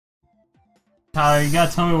Tyler, you gotta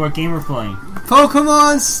tell me what game we're playing.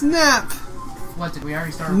 Pokemon Snap! What, did we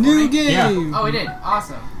already start New recording? game! Yeah. Oh, we did.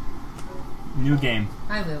 Awesome. New game.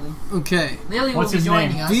 Hi, Lily. Okay. Lily What's will be his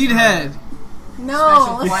joining name? us. Beathead. No,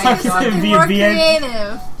 Special let's quiet do something dog. more Be a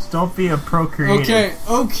creative. Don't be a procreative.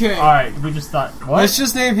 Okay. Alright, we just thought. What? Let's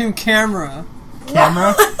just name him Camera.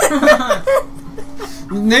 Camera?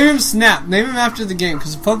 Name him Snap. Name him after the game,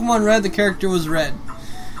 because Pokemon Red, the character was red.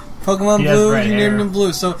 Pokemon He has Blue, red you hair. named him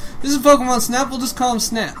Blue. So, this is Pokemon Snap, we'll just call him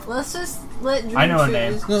Snap. Let's just let Drew I know a choose.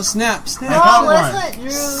 name. No, Snap. I No, got let's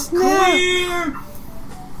one. let Drew. Snap.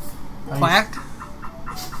 Quack.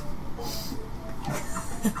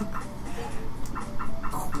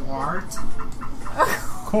 Quartz.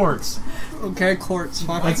 Quartz. Okay, Quartz.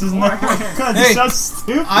 Fine. That's his name. God, Hey, that's so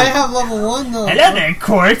stupid. I have level 1 though. Hello there,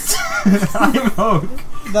 Quartz. I'm Oak.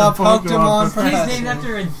 The Pokemon Pokemon professor. He's named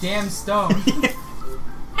Professor. after a damn stone.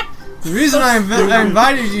 The reason I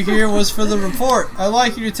invited you here was for the report. I'd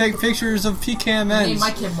like you to take pictures of Named PKMNs. my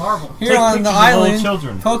kid Marvel. Here Take on pictures the of little island,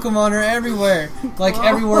 children. Pokemon are everywhere. Like Whoa.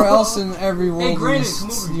 everywhere else in every world in Granite, this come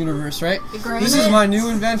over. universe, right? Granite. This is my new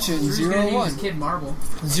invention, Drew's gonna name his 01. kid Marvel.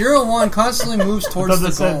 01 constantly moves I towards thought the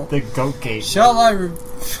that said goal. the goat gate. Shall I you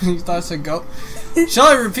thought it said go? Shall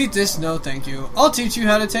I repeat this? No, thank you. I'll teach you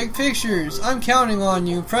how to take pictures. I'm counting on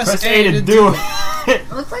you. Press A to do it.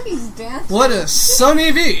 It looks like he's dancing. What a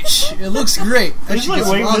sunny beach. It looks great. I He's should like get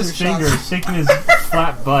some waving other his finger, shots. shaking his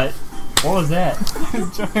flat butt. What was that?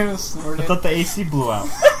 Trying to snort I it. thought the AC blew out.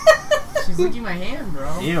 She's licking my hand,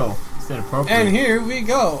 bro. Ew. Is that appropriate? And here we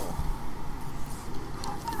go.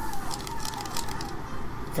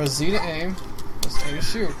 Press Z to aim. Press A to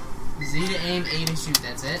shoot. Z to aim, A to shoot.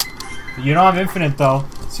 That's it. You don't have infinite though.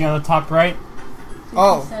 See on the top right?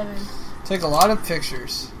 Oh, 7. take a lot of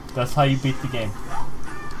pictures. That's how you beat the game.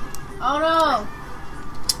 Oh no!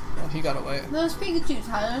 Oh, he got away. Those Pikachu,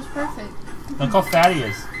 Tyler, that's perfect. Look how fat he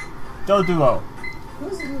is. Doduo.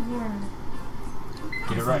 Who's in here?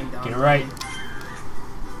 Get it right. Get it right.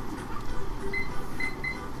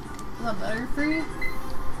 Is that better for you?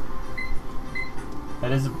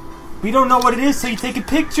 That is. We don't know what it is, so you take a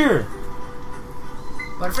picture.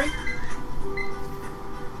 Butterfree?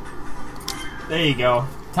 There you go.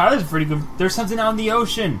 Tyler's pretty good. There's something out in the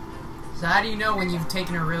ocean. So how do you know when you've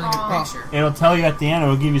taken a really good Aw. picture? It'll tell you at the end.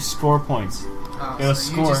 It'll give you score points. Oh, It'll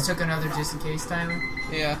so score. you just took another just in case, Tyler?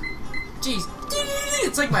 Yeah. Jeez.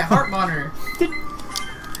 It's like my heart monitor.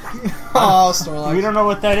 Oh, Snorlax. We don't know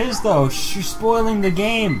what that is though. You're spoiling the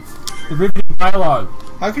game. The riveting dialogue.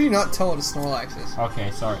 How can you not tell what a Snorlax is?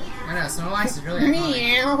 Okay, sorry. I know, Snorlax is really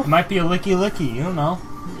iconic. It might be a licky licky. You don't know.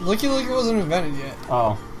 Licky Licky wasn't invented yet.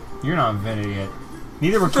 Oh, you're not invented yet.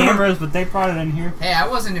 Neither were cameras, but they brought it in here. Hey, I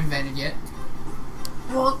wasn't invented yet.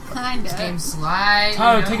 Well, kinda. This game slide.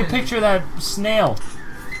 Tyler, take a picture of that snail.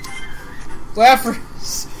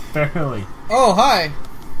 Flappers. Barely. Oh, hi.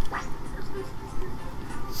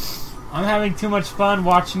 I'm having too much fun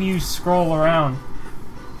watching you scroll around.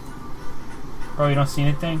 Bro, you don't see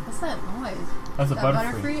anything? What's that noise? That's a That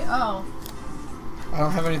Butterfree. Oh. I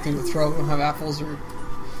don't have anything to throw. I don't have apples or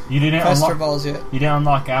You didn't pester unlock. balls yet. You didn't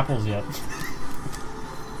unlock apples yet.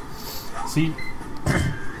 See,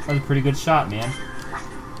 that was a pretty good shot, man.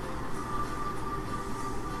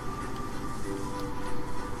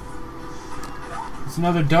 It's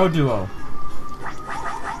another Doduo.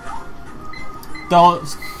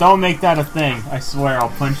 Don't make that a thing. I swear I'll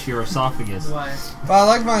punch your esophagus. What? But I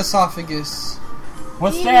like my esophagus.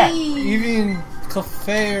 What's that? Evian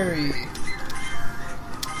Clefairy.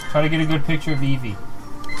 Try to get a good picture of Eevee.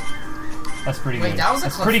 That's pretty Wait, good. that was a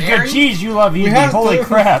That's pretty good. Clefairy? Jeez, you love Eevee. have Holy 30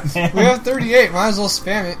 crap, man. We have 38. Might as well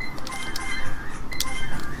spam it.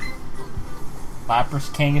 Lapras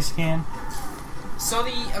Kangaskhan So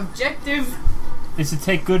the objective is to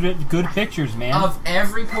take good pictures, man. of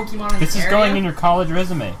every Pokemon in This the is area, going in your college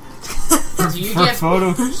resume do you for get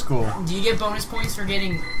photo school. do you get bonus points for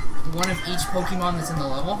getting one of each Pokemon that's in the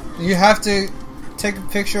level? You have to take a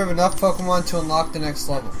picture of enough Pokemon to unlock the next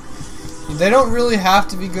level. They don't really have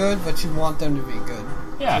to be good, but you want them to be good.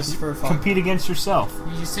 Yeah, Just for fun. compete against yourself.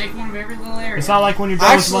 You just take one of every little area. It's not like when you're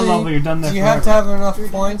done with one level, you're done there do you forever. have to have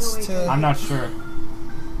enough points to... I'm not sure.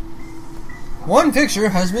 One picture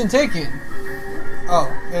has been taken. Oh,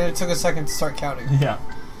 and it took a second to start counting. Yeah.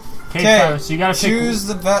 Okay, Okay, Tyler, so you gotta choose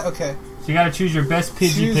the best... Okay. So you gotta choose your best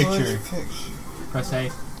Pidgey Choose picture. which picture. Press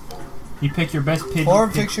A. You pick your best Pidgey. 4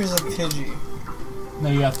 pictures of Pidgey. No,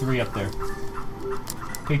 you got 3 up there.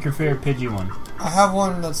 Pick your favorite Pidgey one. I have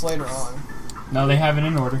one that's later on. No, they have it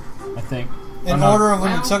in order, I think. In no. order of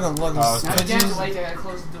when you Well, took them. Look, Oh, it's okay. Now, Pidgeys. like I gotta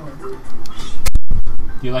close the door.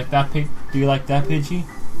 Do you like that Do you like that Pidgey?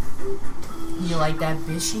 You like that,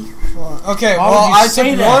 Bishy? Okay, Why well, would you I say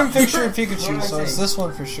took that? one picture of What did Pikachu, I so it's say? this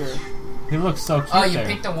one for sure. He looks so cute Oh, you there.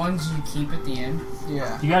 pick the ones you keep at the end?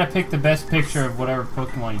 Yeah. You gotta pick the best picture of whatever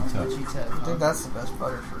Pokemon you That's what took. you took. I think that's the best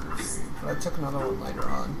Butterfree. But I took another one later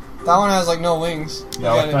on. That one has, like, no wings. You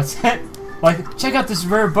No, gotta- that's it. Like, check out this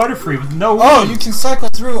rare Butterfree with no wings. Oh, you can cycle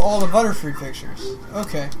through all the Butterfree pictures.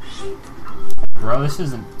 Okay. Bro, this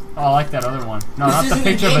isn't... Oh, I like that other one. No, This not the isn't a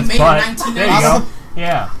picture game of its made in butt. 1990s. There you go.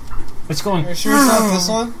 Yeah. It's going... Are you sure it's not this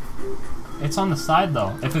one? It's on the side,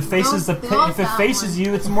 though. If it faces No, the... they want If it that faces one.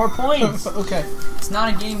 you, it's more points. Okay. It's not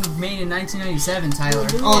a game made in 1997, Tyler.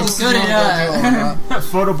 Oh, this Good is at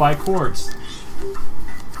Photo by Quartz.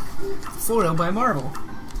 Photo by Marvel.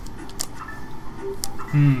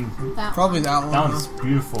 That Probably that one. That one's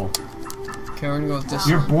beautiful. Okay, we're gonna go with this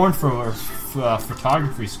You're one. born for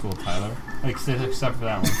photography school, Tyler. Except for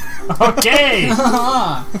that one. Okay!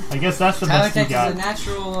 I guess that's the Tyler best you catches a got.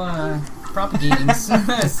 natural propagating.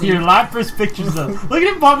 See? Your Lapras pictures of... Look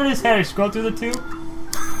at him bobbing his head. Scroll through the tube.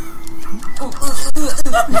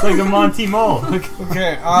 It's like a Monty Mole. Look.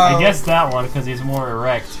 Okay, I guess that one, because he's more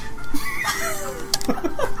erect.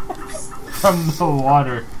 From the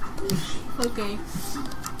water. Okay.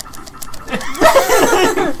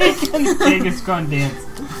 Vegas gone dance.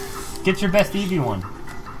 Get your best Eevee one.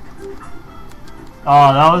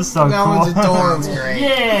 Oh, that was so That cool. one's adorable. Great.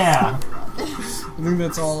 Yeah! I think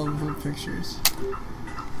that's all of the pictures.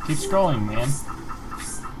 Keep scrolling, man.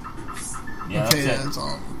 Yeah, Okay, that's it. that's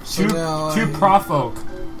all. So now Two Prof Oak.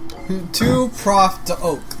 Two Prof to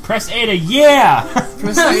Oak. Press A to yeah!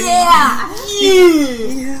 Press A.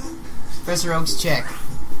 Yeah! Professor Oak's check.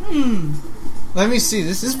 Let me see.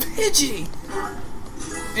 This is Pidgey.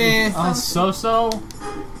 Oh, so-so?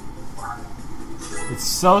 It's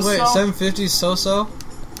so-so? Wait, 750 so-so?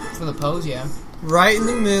 For the pose, yeah. Right in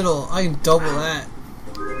the middle. I can double that.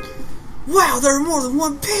 Wow, there are more than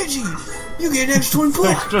one Pidgey. You get an extra 20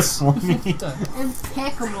 points. Extra 20.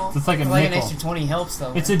 Impeccable. It's like a Like an nickel. extra 20 helps,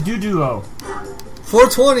 though. It's a doo-doo-o.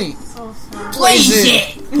 420. So smart. Blaze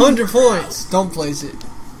it. it! 100 points. Don't place it.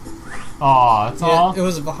 Aw, that's Yeah, all? it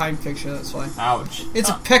was a behind picture, that's why. Ouch. It's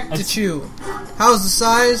a peck to chew. How's the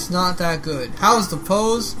size? Not that good. How's the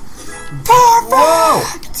pose?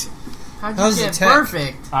 Perfect! How'd How's you the get tech?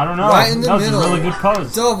 perfect? I don't know. Right in the that was middle. a really good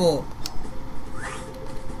pose. Double.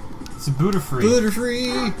 It's a Butterfree.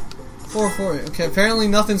 Butterfree. 440. Okay, apparently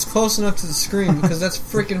nothing's close enough to the screen because that's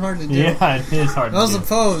freaking hard to do. Yeah, it is hard How's to the do.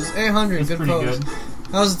 pose? 800. It's Good pretty pose. good.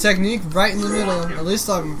 How's the technique? Right in the middle. At least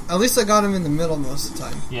I got him in the middle most of the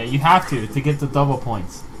time. Yeah, you have to get the double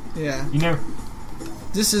points. Yeah. You never...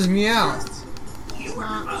 This is Meowth.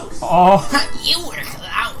 Oh, You were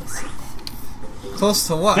close. Close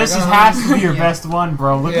to what? this I got has to be your Yeah. best one,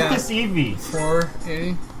 bro. Look Yeah. at this Eevee.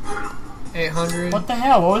 480. 800. What the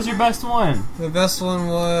hell? What was your best one? The best one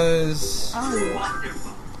was... Oh,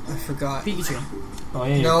 I forgot. Pikachu. Oh,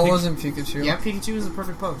 yeah. your No, it pic- wasn't Pikachu. Yeah, Pikachu is the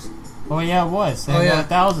perfect pose. Oh, yeah, it was. They Oh, had yeah.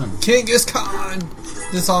 1,000. Genghis Khan!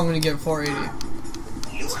 This is all I'm gonna get 480.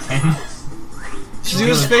 And He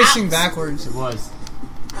was facing backwards. it was.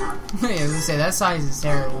 Yeah, I was gonna say, that size is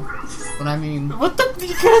terrible. But I mean... What the?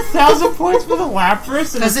 You got 1,000 points for the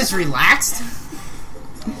Lapras? Because it's relaxed?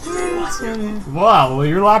 Wow, well,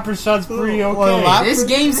 your Lapras shot's pretty okay. Well, Lapras- This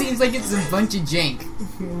game seems like it's a bunch of jank.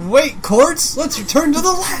 Wait, Quartz! Let's return to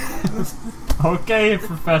the lab! Okay,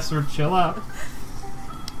 Professor, chill out.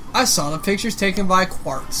 I saw the pictures taken by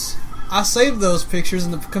Quartz. I saved those pictures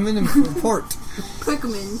in the community report.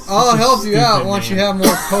 Pikmin. I'll help you out Stupid once you name. have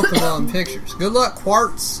more Pokemon pictures. Good luck,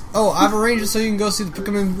 Quartz. Oh, I've arranged it so you can go see the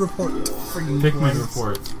Pikmin report. Pikmin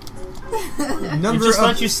report. It Number just of...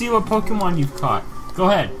 lets you see what Pokemon you've caught. Go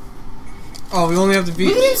ahead. Oh, we only have to Look beat...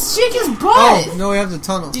 at him shake his butt! Oh, no, we have the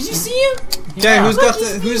tunnel. Did you see him? Okay, Yeah. who's got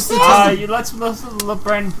the... Who's the Uh, tunnel? let's let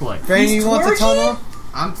Brandon play. Brandon, you want the twerking? tunnel?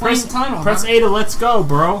 I'm playing Press, tunnel. press A to let's go,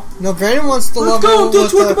 bro. No, Brandon wants the Let's level go, don't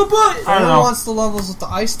with twerk the... my butt! I don't Brandon know. wants the levels with the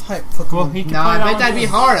ice type Well, Pokemon. he can No, play I that bet one that'd be too.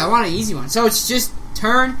 hard. I want an easy one. So it's just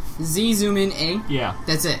turn, Z, zoom in, A. Yeah,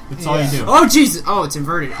 That's it. that's all you Yeah. do. Oh, Jesus. Oh, it's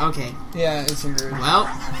inverted. Okay. Yeah, it's inverted. Well,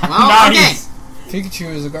 Nice. Pikachu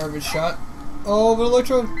is a garbage shot. Oh, but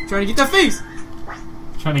Electro... okay. Trying to get that face.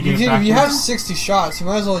 Trying to You get it can, back. if you have 60 shots, you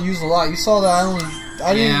might as well use a lot. You saw that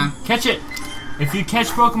I didn't... Yeah. Catch it. If you catch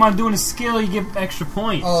Pokemon doing a skill, you get extra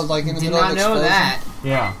points. Oh, like in the Did middle not of know explosion. that.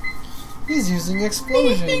 Yeah. He's using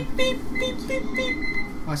explosion.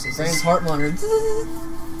 Watch this. Brand's heart monitor.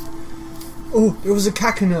 Oh, it was a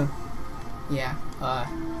Kakuna. Yeah.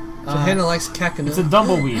 So Hannah likes Kakuna. It's a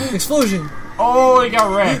Dumbleweed. Explosion. Oh, it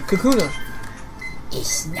got wrecked. Kakuna. a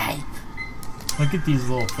snipe. Look at these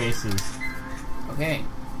little faces. Okay.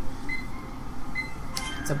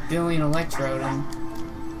 a billion electrode.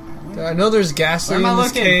 And I know there's Ghastly in Where am I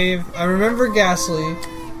this looking? cave. I remember Ghastly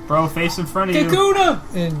Bro, face in front of you. Kakuna!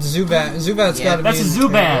 and Zubat. Zubat's Yeah, got to be. That's a in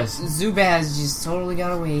the cave. Zubaz. Zubaz just totally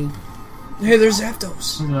got away. Hey, there's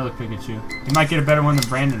Zapdos. There's another Pikachu. You might get a better one than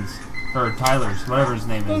Brandon's. Or Tyler's, whatever his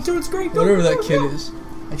name is. it's great. Whatever that kid is.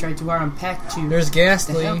 I tried too hard on Pikachu. There's The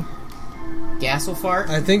Ghastly. hell? Gasselfart?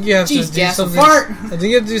 I think you have Jeez, to do something. Gasselfart! I think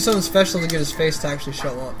you have to do something special to get his face to actually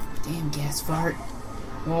show up. Damn, Gasfart.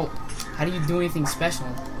 Well, how do you do anything special?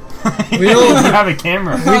 We don't. have a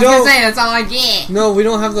camera. I was gonna don't- say, that's all I get. No, we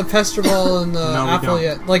don't have the Pester Ball and the No, we apple don't.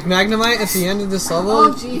 yet. Like Magnemite at the end of this level, Oh,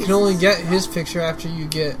 you Jesus. can only get his picture after you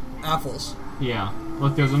get apples. Yeah.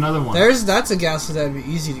 Look, there's another one. That's a Ghastly that'd be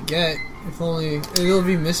easy to get. If only it'll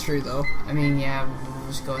be mystery though. I mean, yeah, we'll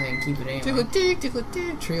just go ahead and keep it anyway. Tickle tick, tickle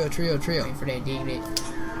tick. Trio. Wait for that dignity.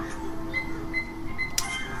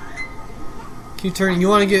 Keep turning. You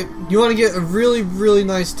want to get a really, really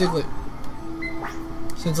nice Diglett.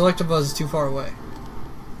 Since Electabuzz is too far away.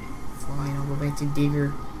 Fine, I'll go back to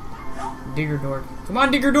Digger. Digger Dork. Come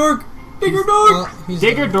on, Digger Dork! Digger Dork! He's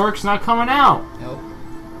Digger done. Dork's not coming out. Nope.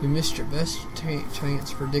 You missed your best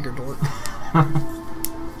chance for Digger Dork.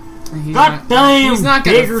 He's God damn, he's not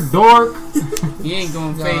gonna- Digger Dork. He ain't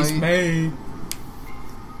going No, face he- me.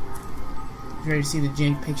 Ready to see the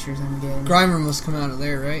jank pictures I'm getting. Grimer must come out of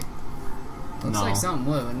there, right? Looks No. like something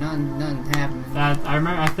would, but nothing's happening. That I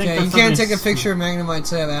remember. I think. Yeah, that's you can't something take a picture of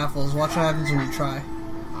Magnemites that have apples. Watch what happens when you try.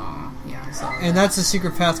 Oh, yeah, I saw that. And that's the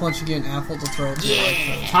secret path once you get an apple to throw.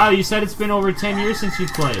 Yeah! Tyler, you said it's been over 10 years since you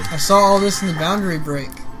played. I saw all this in the Boundary Break.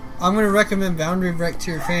 I'm going to recommend Boundary Break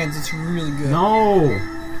to your fans. It's really good. No,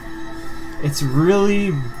 it's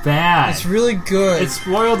really bad. It's really good. It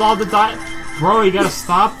spoiled all the Bro, you gotta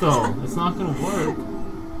stop though. It's not gonna work.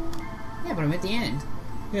 Yeah, but I'm at the end.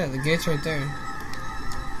 Yeah, the gate's right there.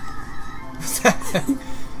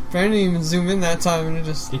 Brandon didn't even zoom in that time and it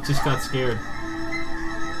just... It just got scared.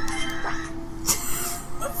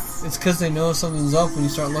 It's because they know something's up when you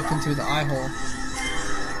start looking through the eye hole.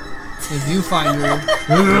 The viewfinder.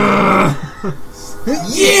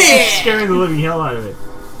 Yeah! Scaring the living hell out of it.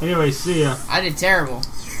 Anyway, see ya. I did terrible.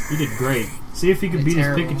 You did great. See if you can beat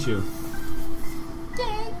Terrible. his Pikachu.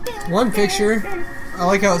 One picture. I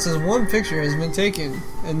like how it says one picture has been taken,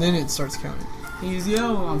 and then it starts counting. He's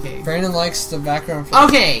yo. Okay. Brandon likes the background.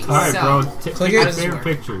 Okay, Alright, so. bro. Click Click it. your favorite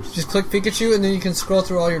pictures. Just click Pikachu, and then you can scroll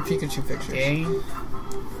through all your Pikachu pictures. Okay.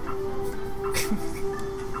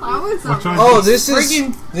 How is Which that? one? Oh, this is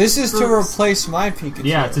Friggin' to replace my Pikachu.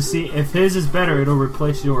 Yeah, to see if his is better, it'll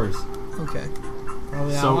replace yours. Okay.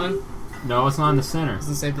 Probably that So- one. No, it's not in the center. I was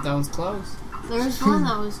gonna say, but that one's close. There's one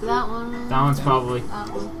that was that one. That one's probably. That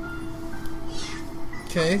one.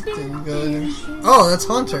 Okay. Then you go there. Oh, that's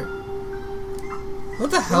Haunter.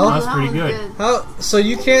 What the hell? That's that pretty one's good. How? So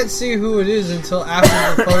you can't see who it is until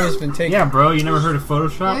after the photo's been taken. Yeah, bro. You never heard of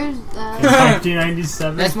Photoshop? There's In that.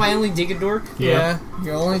 1997. That's my only Diggadork. Yeah.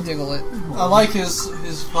 You only Diglett. I like his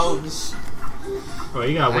pose. Bro,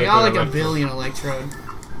 you gotta I wait. got for like the a electro- billion electrode.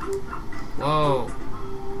 Whoa.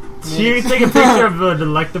 You can take a picture of the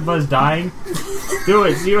Electabuzz dying. Do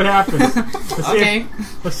it. See what happens. Okay.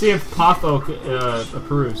 Let's see if Potho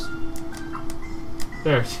approves.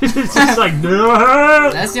 There. It's just like,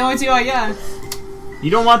 no. That's the only two I got.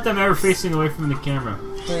 You don't want them ever facing away from the camera.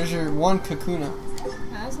 There's your one Kakuna.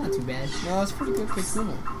 That's not too bad. No, that's pretty good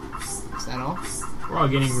Kakuna. Is that all? We're all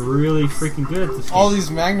getting really freaking good at this game. All these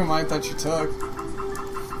Magnemite that you took.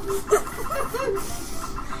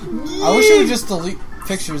 I wish you would just delete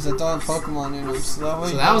pictures that don't have Pokemon in them. So that way.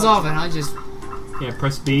 So you that was don't- all of it, huh? Just Yeah,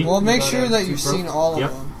 press B. Well, make Go sure down that to you've Pro- seen all Yep.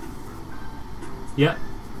 of them. Yep.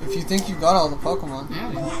 If you think you got all the Pokemon. yeah.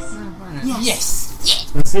 Why not?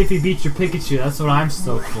 Yes. Let's see if he beats your Pikachu. That's what I'm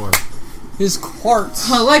stoked for. His Quartz.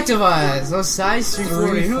 Electivize. Those size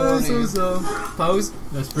 340. 340. Pose.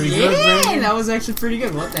 That's pretty Yeah, good, Brandon. that was actually pretty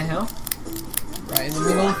good. What the hell? Right in the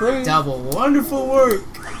middle of the frame. Double wonderful work.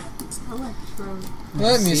 Electrode.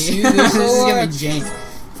 Let me see this this. is gonna be Elect- jank.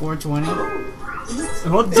 420.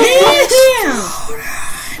 What the Damn!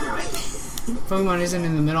 Pokemon isn't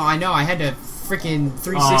in the middle. I know. I had to freaking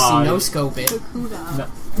 360 Aw, no scope it. Kakuda.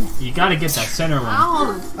 You gotta get that center one.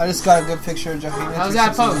 Ow. I just got a good picture of Johanna. How's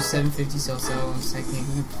that pose? 750 so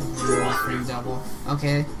technically frame double.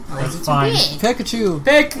 Okay. That's fine. Pikachu.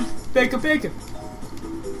 Pick a.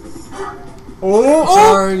 Oh! It's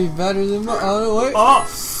already better than my. Oh, wait. Oh!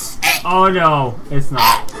 Oh no, it's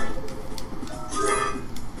not.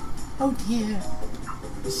 Oh dear.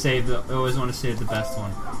 Save the. I always want to save the best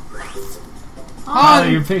one. Oh,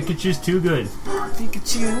 Your Pikachu's too good.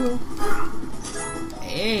 Pikachu.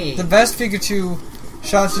 Hey. The best Pikachu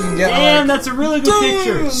shots you can get. Damn, Like, that's a really good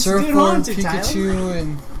picture. Surfboard Haunted, Pikachu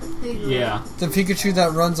and Yeah. the Pikachu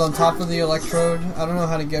that runs on top of the electrode. I don't know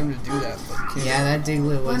how to get him to do that, but you can. Yeah, that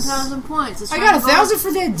Diglett was... 1,000 points. It's I got 1,000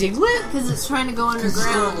 for that Diglett? Because it's trying to go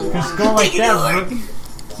underground. Just go like that. Bro.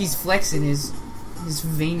 He's flexing his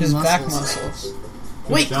veiny His muscles. back muscles.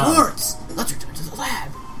 Wait, job. Quartz! Let's return to the lab.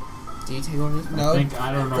 Do you take over this? No,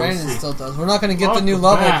 I don't know. Brandon See. still does. We're not going to get Oh, the new the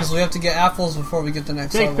level back. because we have to get apples before we get the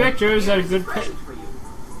next Take level. pictures at a good pace.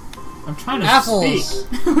 I'm trying to Apples.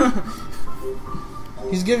 speak.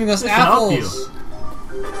 He's giving us This will help apples.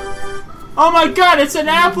 Oh my god, it's an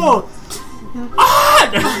apple!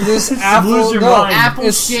 Ah! This Lose apple, your no, mind.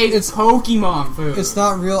 Apple-shaped it's Pokemon food. it's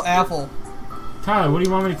not real apple. Tyler, what do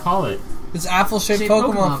you want me to call it? It's apple-shaped Shaped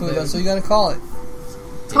Pokemon Pokemon food. food. That's what you gotta call it.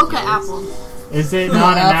 Poke apple. Is it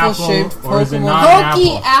not an apple, Apple-shaped or is it Pokemon. not an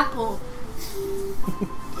Pokey apple?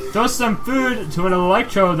 apple. Throw some food to an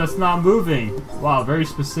electrode that's not moving. Wow, very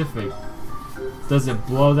specific. Does it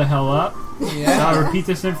blow the hell up? Yeah. I'll repeat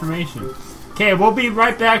this information. Okay, we'll be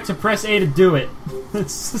right back to press A to do it.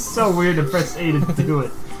 It's just so weird to press A to do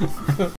it.